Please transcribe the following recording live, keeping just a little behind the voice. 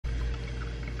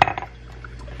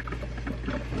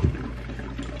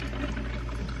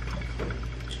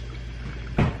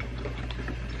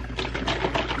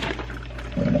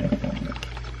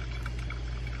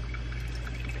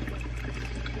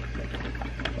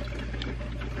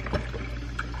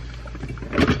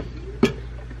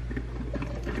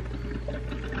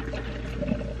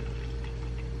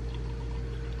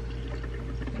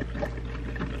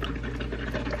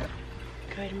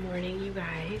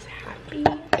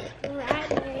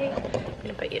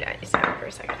put you guys down for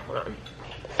a second. Hold on.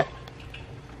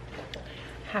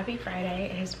 Happy Friday.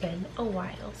 It has been a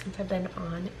while since I've been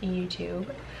on YouTube.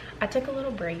 I took a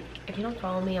little break. If you don't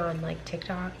follow me on like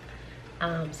TikTok,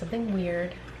 something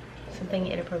weird, something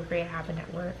inappropriate happened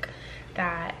at work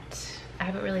that I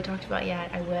haven't really talked about yet.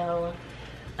 I will.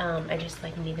 I just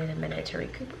like needed a minute to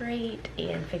recuperate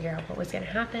and figure out what was gonna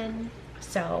happen.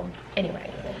 So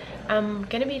anyway, I'm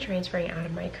gonna be transferring out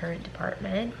of my current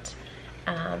department.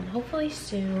 Hopefully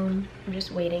soon. I'm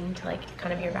just waiting to like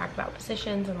kind of hear back about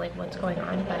positions and like what's going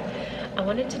on, but I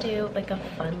wanted to do like a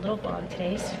fun little vlog.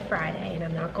 Today's Friday and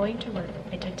I'm not going to work.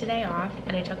 I took today off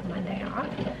and I took Monday off.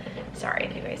 Sorry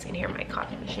if you guys can hear my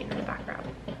coffee machine in the background.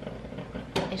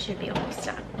 It should be almost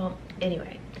done. Well,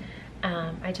 anyway,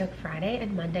 I took Friday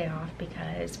and Monday off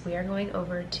because we are going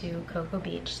over to Cocoa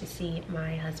Beach to see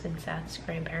my husband Seth's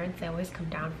grandparents. They always come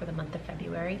down for the month of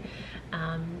February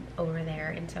over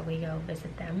there, and so we go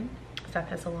visit them. Seth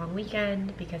has a long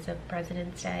weekend because of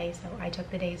President's Day, so I took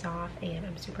the days off and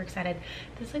I'm super excited.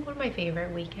 This is like one of my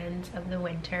favorite weekends of the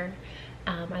winter.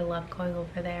 I love going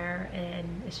over there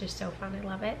and it's just so fun. I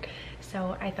love it.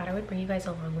 So I thought I would bring you guys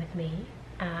along with me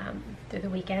through the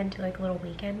weekend, do like a little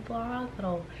weekend vlog,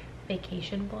 little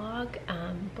vacation vlog.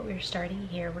 But we're starting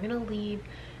here. We're gonna leave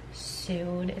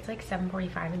soon. It's like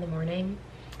 7:45 in the morning.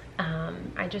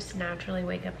 I just naturally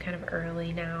wake up kind of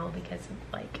early now because of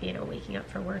like, you know, waking up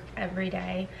for work every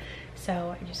day.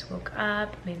 So I just woke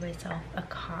up, made myself a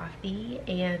coffee,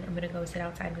 and I'm gonna go sit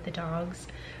outside with the dogs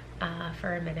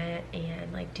for a minute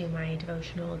and like do my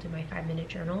devotional, do my 5-minute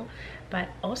journal. But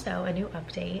also a new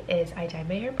update is I dyed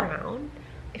my hair brown.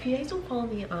 If you guys don't follow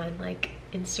me on like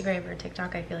Instagram or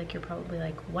TikTok, I feel like you're probably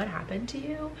like, what happened to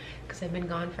you? Because I've been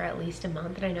gone for at least a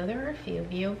month, and I know there are a few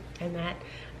of you. I met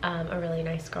a really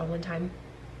nice girl one time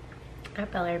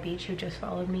at Bel Air Beach who just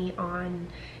followed me on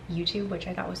YouTube, which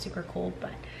I thought was super cool.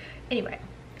 But anyway,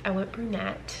 I went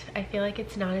brunette. I feel like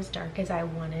it's not as dark as I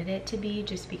wanted it to be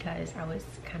just because I was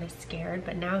kind of scared,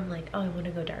 but now I'm like, oh, I want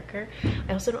to go darker.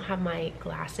 I also don't have my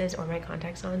glasses or my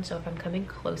contacts on, so if I'm coming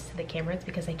close to the camera, it's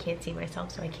because I can't see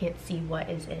myself, so I can't see what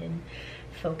is in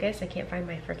focus. I can't find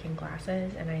my freaking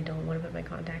glasses and I don't want to put my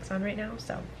contacts on right now,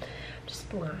 so I'm just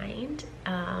blind.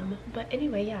 But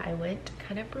anyway, yeah, I went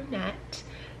kind of brunette.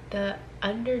 The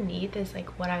underneath is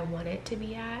like what I want it to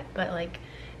be at, but like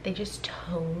they just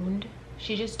toned.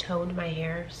 She just toned my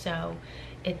hair, so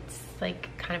it's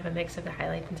like kind of a mix of the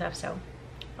highlights and stuff, so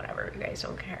whatever, you guys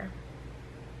don't care.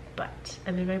 But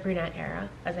I'm in my brunette era,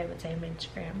 as I would say on my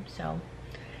Instagram, so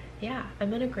yeah,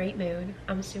 I'm in a great mood.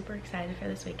 I'm super excited for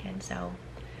this weekend, so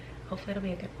hopefully it'll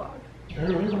be a good vlog.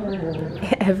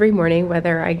 Every morning,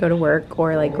 whether I go to work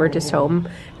or like we're just home,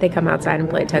 they come outside and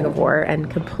play tug of war and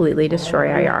completely destroy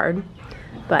our yard,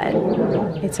 but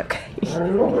it's okay.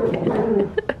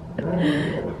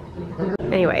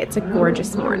 Anyway, it's a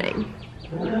gorgeous morning.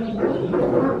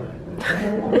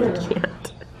 I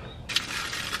can't.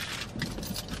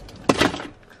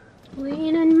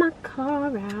 Leaning my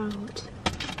car out.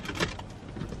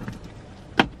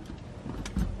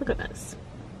 Look at this.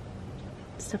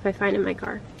 Stuff I find in my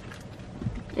car.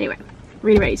 Anyway,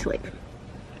 ready to leave.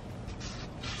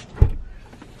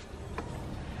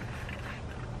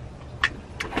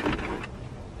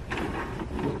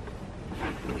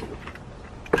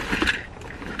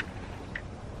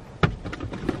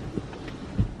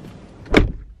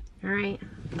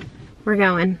 We're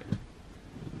going.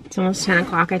 It's almost 10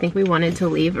 o'clock. I think we wanted to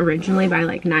leave originally by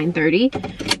like 9:30.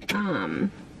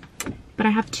 But I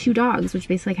have 2 dogs, which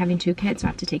basically like having 2 kids. So I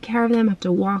have to take care of them, have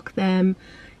to walk them,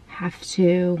 have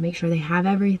to make sure they have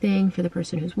everything for the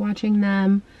person who's watching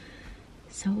them.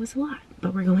 So it was a lot,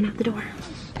 but we're going out the door.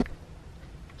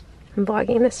 I'm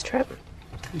vlogging this trip.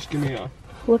 Just give me a...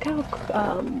 Look how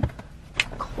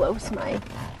close my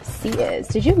seat is.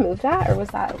 Did you move that, or was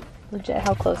that legit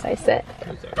how close I sit?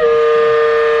 It's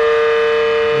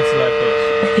that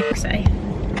close. Say.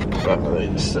 They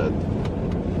just said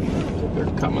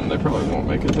they're coming. They probably won't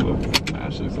make it to the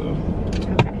Ashley's though.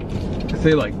 Okay.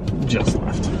 They like just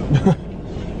left.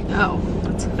 Oh,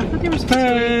 I thought they were supposed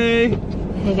to.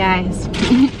 Hey guys.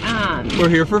 We're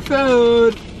here for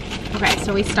food. Okay,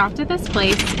 so we stopped at this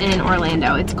place in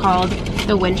Orlando. It's called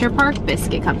the Winter Park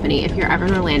Biscuit Company. If you're ever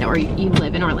in Orlando or you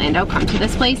live in Orlando, come to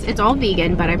this place. It's all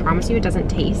vegan, but I promise you it doesn't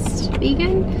taste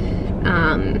vegan.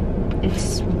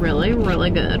 It's really, really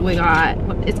good. We got,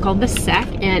 it's called the Sec,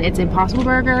 and it's Impossible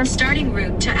Burger. Starting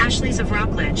route to Ashley's of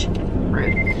Rockledge.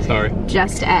 Rude. Sorry.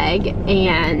 Just egg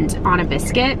and on a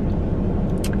biscuit.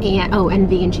 And oh, and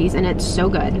vegan cheese, and it's so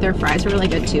good. Their fries are really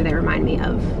good too. They remind me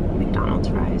of McDonald's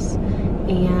fries.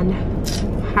 And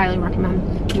highly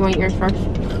recommend. You want yours first?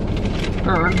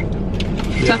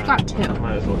 So I've got 2.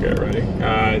 Might as well get ready.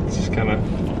 I just kind of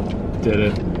did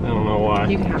it. I don't know why.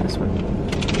 You can have this one.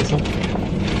 This one?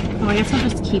 Oh, I guess I'll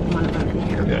just keep one of them in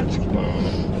here. Yeah, just keep one on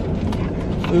it.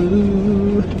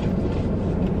 Ooh.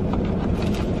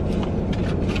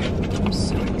 I'm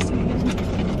so excited.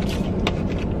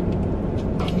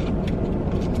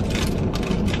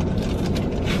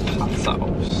 Hot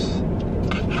sauce.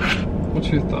 What's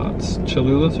your thoughts?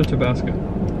 Cholulas or Tabasco? I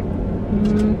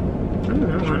don't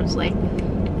know, honestly.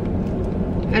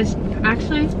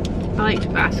 Actually, I like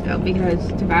Tabasco because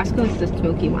Tabasco is the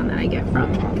smoky one that I get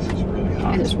from. Oh, this is really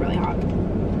hot. It is really hot.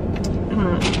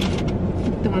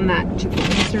 The one that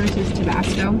Chipotle serves is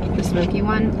Tabasco, the smoky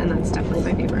one, and that's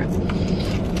definitely my favorite.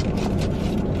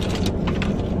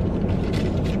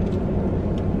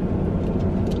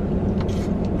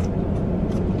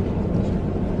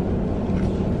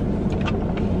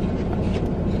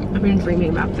 I've been dreaming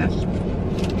about this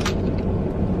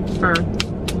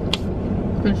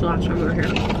since the last time we were here.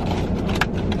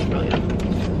 It's really good.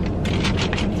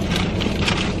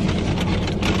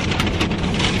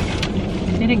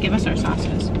 They didn't give us our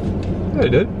sauces. Yeah, they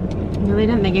did. No, they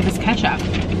didn't. They gave us ketchup.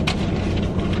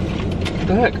 What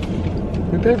the heck?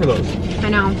 We paid for those. I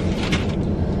know.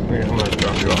 Okay, I'm gonna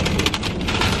drop you off.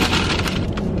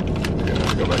 You're gonna have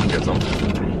to go back and get some.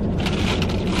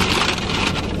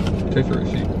 Take the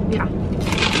receipt. Yeah.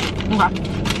 Okay.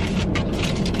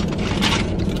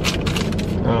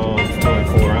 It's only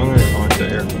pull around there. Oh, I stay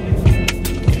here.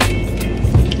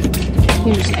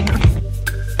 You just stay here.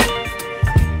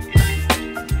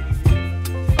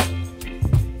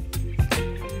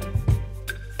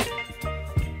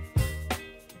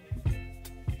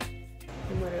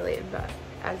 I'm literally in bed,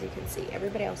 as you can see.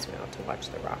 Everybody else went out to watch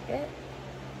the rocket,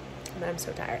 but I'm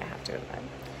so tired I have to go to bed.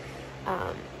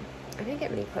 I didn't get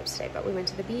many clips today, but we went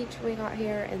to the beach when we got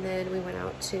here, and then we went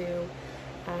out to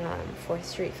 4th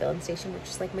Street Filling Station, which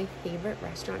is like my favorite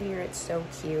restaurant here. It's so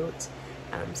cute,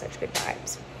 such good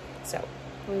vibes. So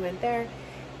we went there,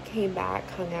 came back,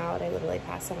 hung out. I literally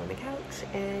passed out on the couch,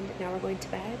 and now we're going to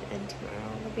bed, and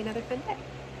tomorrow will be another fun day.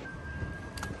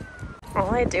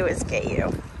 All I do is get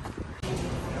you.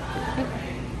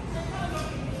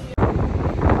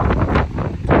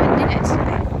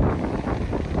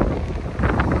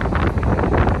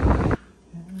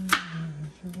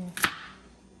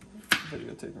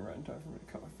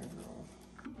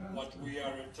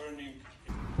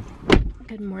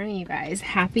 Good morning, you guys.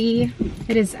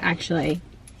 It is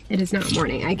not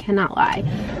morning. I cannot lie.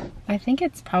 I think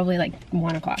it's probably like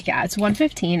 1 o'clock. Yeah, it's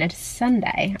 1:15. It's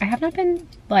Sunday. I have not been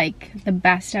like the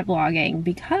best at vlogging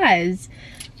because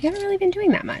we haven't really been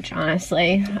doing that much,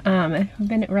 honestly. I've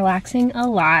been relaxing a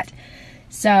lot.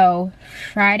 So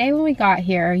Friday when we got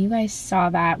here, you guys saw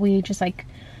that. We just like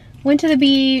went to the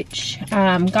beach,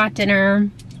 got dinner,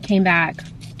 came back,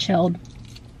 chilled.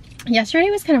 Yesterday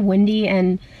was kind of windy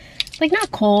and like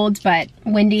not cold, but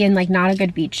windy and like not a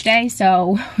good beach day.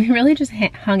 So we really just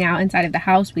hung out inside of the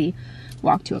house. We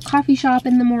walked to a coffee shop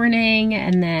in the morning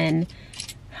and then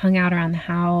hung out around the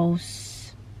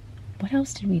house. What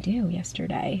else did we do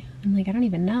yesterday? I'm like, I don't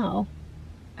even know.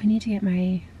 I need to get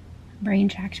my brain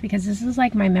checked because this is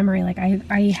like my memory. Like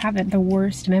I have the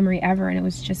worst memory ever, and it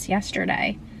was just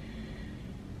yesterday.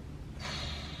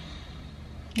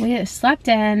 We slept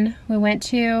in. We went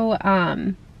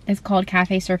to it's called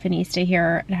Cafe Surfinista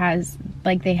here. It has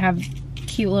like, they have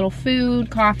cute little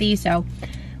food, coffee. So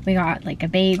we got like a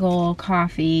bagel,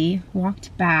 coffee,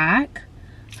 walked back,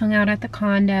 hung out at the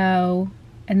condo,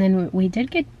 and then we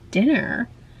did get dinner.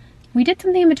 We did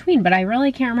something in between, but I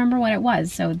really can't remember what it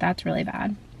was, so that's really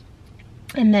bad.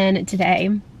 And then today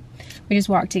we just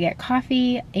walked to get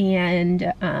coffee,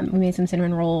 and we made some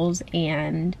cinnamon rolls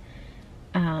and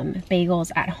bagels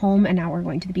at home, and now we're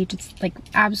going to the beach. It's like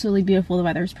absolutely beautiful. The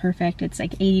weather's perfect. It's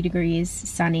like 80 degrees,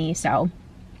 sunny, so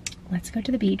let's go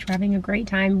to the beach. We're having a great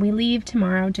time. We leave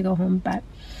tomorrow to go home, but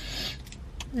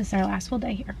this is our last full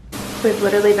day here. We've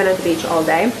literally been at the beach all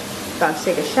day. Got to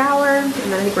take a shower, and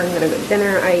then I think we're gonna go to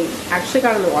dinner. I actually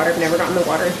got in the water. I've never gotten in the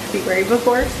water in February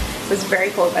before. It was very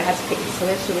cold, but I had to pee, so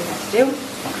that's what we have to do.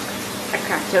 I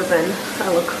cracked open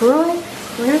a LaCroix.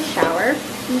 We're gonna shower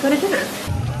and go to dinner.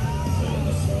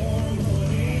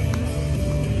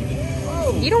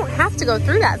 You don't have to go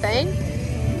through that thing.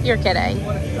 You're kidding.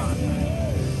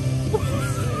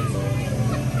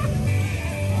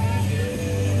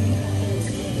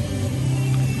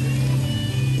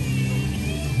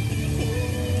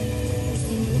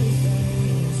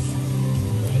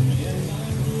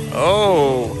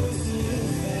 Oh.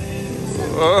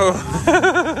 Oh.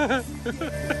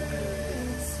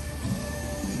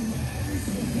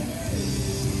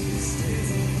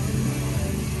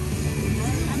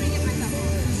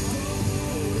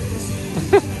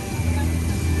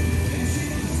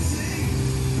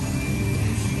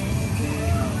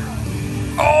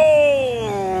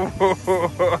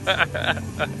 So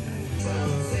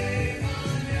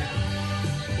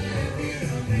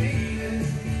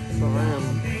I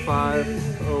am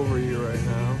 5 over you right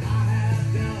now.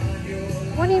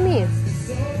 What do you mean?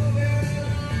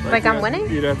 Like I'm winning?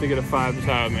 You'd have to get a 5 to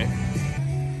tie with me.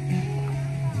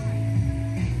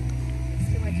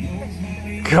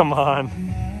 Come on.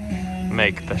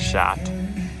 Make the shot.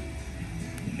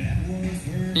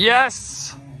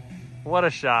 Yes! What a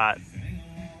shot.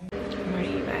 Good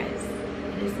morning, you guys.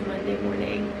 It is Monday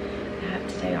morning. I have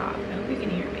today off. I hope you can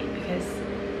hear me because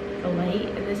the light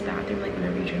in this bathroom, like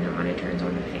whenever you turn it on, it turns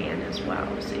on the fan as well.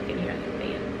 So you can hear the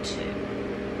fan too.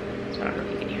 So I don't know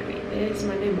if you can hear me. It is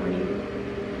Monday morning.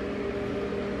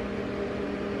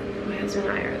 My husband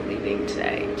and I are leaving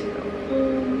today to go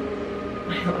home.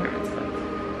 My alarm is up.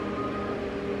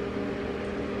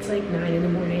 It's like 9 in the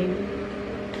morning.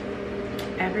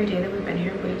 Every day that we've been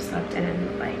here, we've slept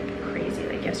in like crazy.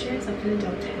 Like yesterday, I slept in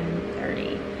until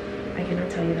 10:30. I cannot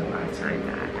tell you the last time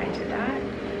that I did that.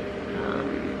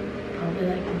 Probably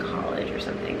like in college or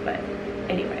something. But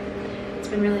anyway, it's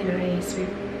been really nice.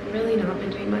 We've really not been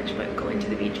doing much, but going to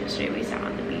the beach yesterday. We sat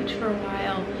on the beach for a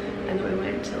while, and then we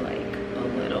went to like a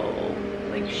little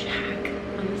like shack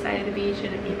on the side of the beach,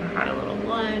 and had a little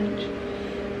lunch.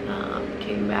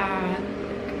 Came back,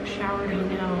 showered,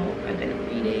 hung out. I've been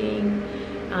reading.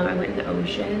 I went in the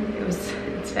ocean. It's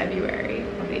February,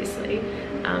 obviously.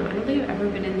 I don't think I've ever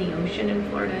been in the ocean in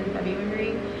Florida in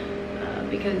February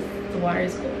because the water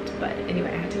is cold. But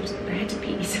anyway, I had to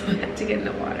pee, so I had to get in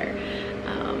the water.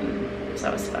 So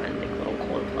that was fun, like a little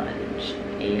cold plunge.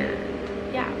 And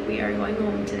yeah, we are going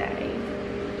home today.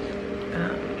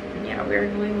 Yeah, we're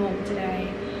going home today.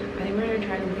 I think we're gonna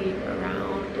try to leave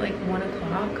around like 1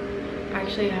 o'clock. I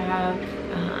actually have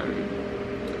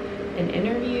an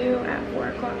interview at 4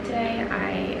 o'clock today.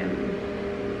 I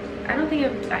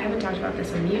haven't talked about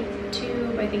this on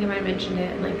YouTube. I think I might have mentioned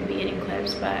it in like the beginning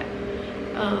clips, but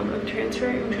I'm trying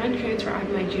to transfer out of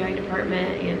my GI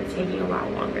department, and it's taking a lot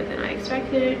longer than I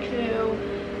expected it to.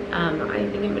 I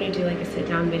think I'm gonna do like a sit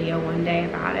down video one day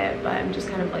about it, but I'm just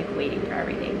kind of like waiting for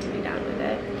everything to be done with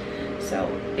it. So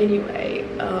anyway,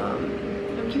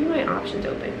 I'm keeping my options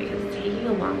open because it's taking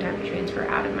a long time to transfer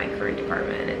out of my current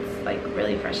department, and it's like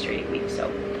really frustrating me. So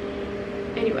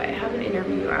anyway, I have an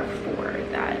interview at 4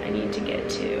 that I need to get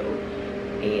to,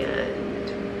 and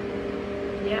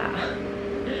yeah.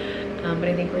 But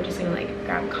I think we're just gonna like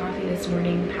grab coffee this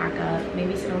morning, pack up,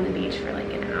 maybe sit on the beach for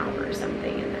like an hour or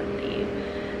something, and then leave.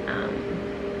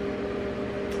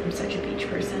 I'm such a beach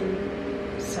person,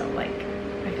 so like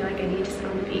I feel like I need to sit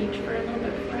on the beach for a little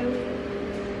bit before I leave.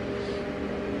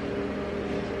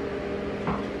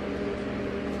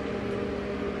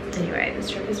 Anyway, this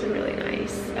trip has been really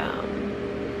nice.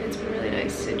 It's been really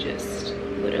nice to just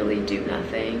literally do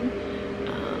nothing.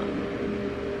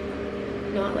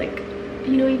 Not like,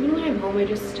 you know, even when I'm home, I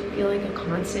just feel like a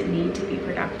constant need to be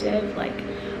productive. Like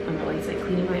I'm always like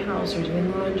cleaning my house or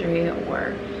doing laundry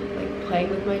or like playing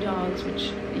with my dogs,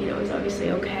 which, you know, is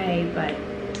obviously okay, but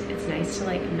it's nice to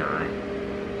like not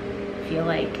feel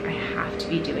like I have to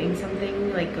be doing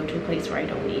something, like go to a place where I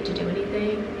don't need to do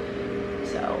anything.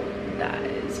 So that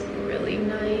is really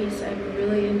nice. I've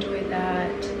really enjoyed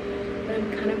that, but I'm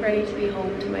kind of ready to be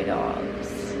home to my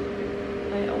dogs.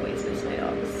 I always miss my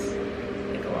dogs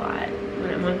like a lot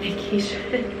when I'm on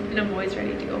vacation, and I'm always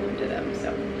ready to go home to them.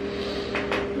 So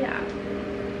yeah,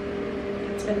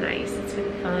 it's been nice. It's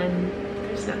been fun.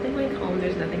 There's nothing like home.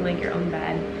 There's nothing like your own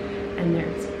bed, and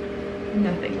there's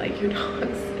nothing like your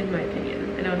dogs, in my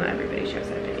opinion. I know not everybody shares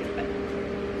that opinion, but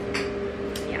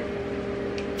yeah.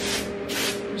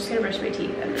 I'm just gonna brush my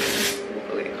teeth and then we'll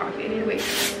go get coffee. I need to wake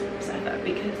Seth up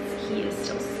because he is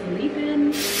still sleeping.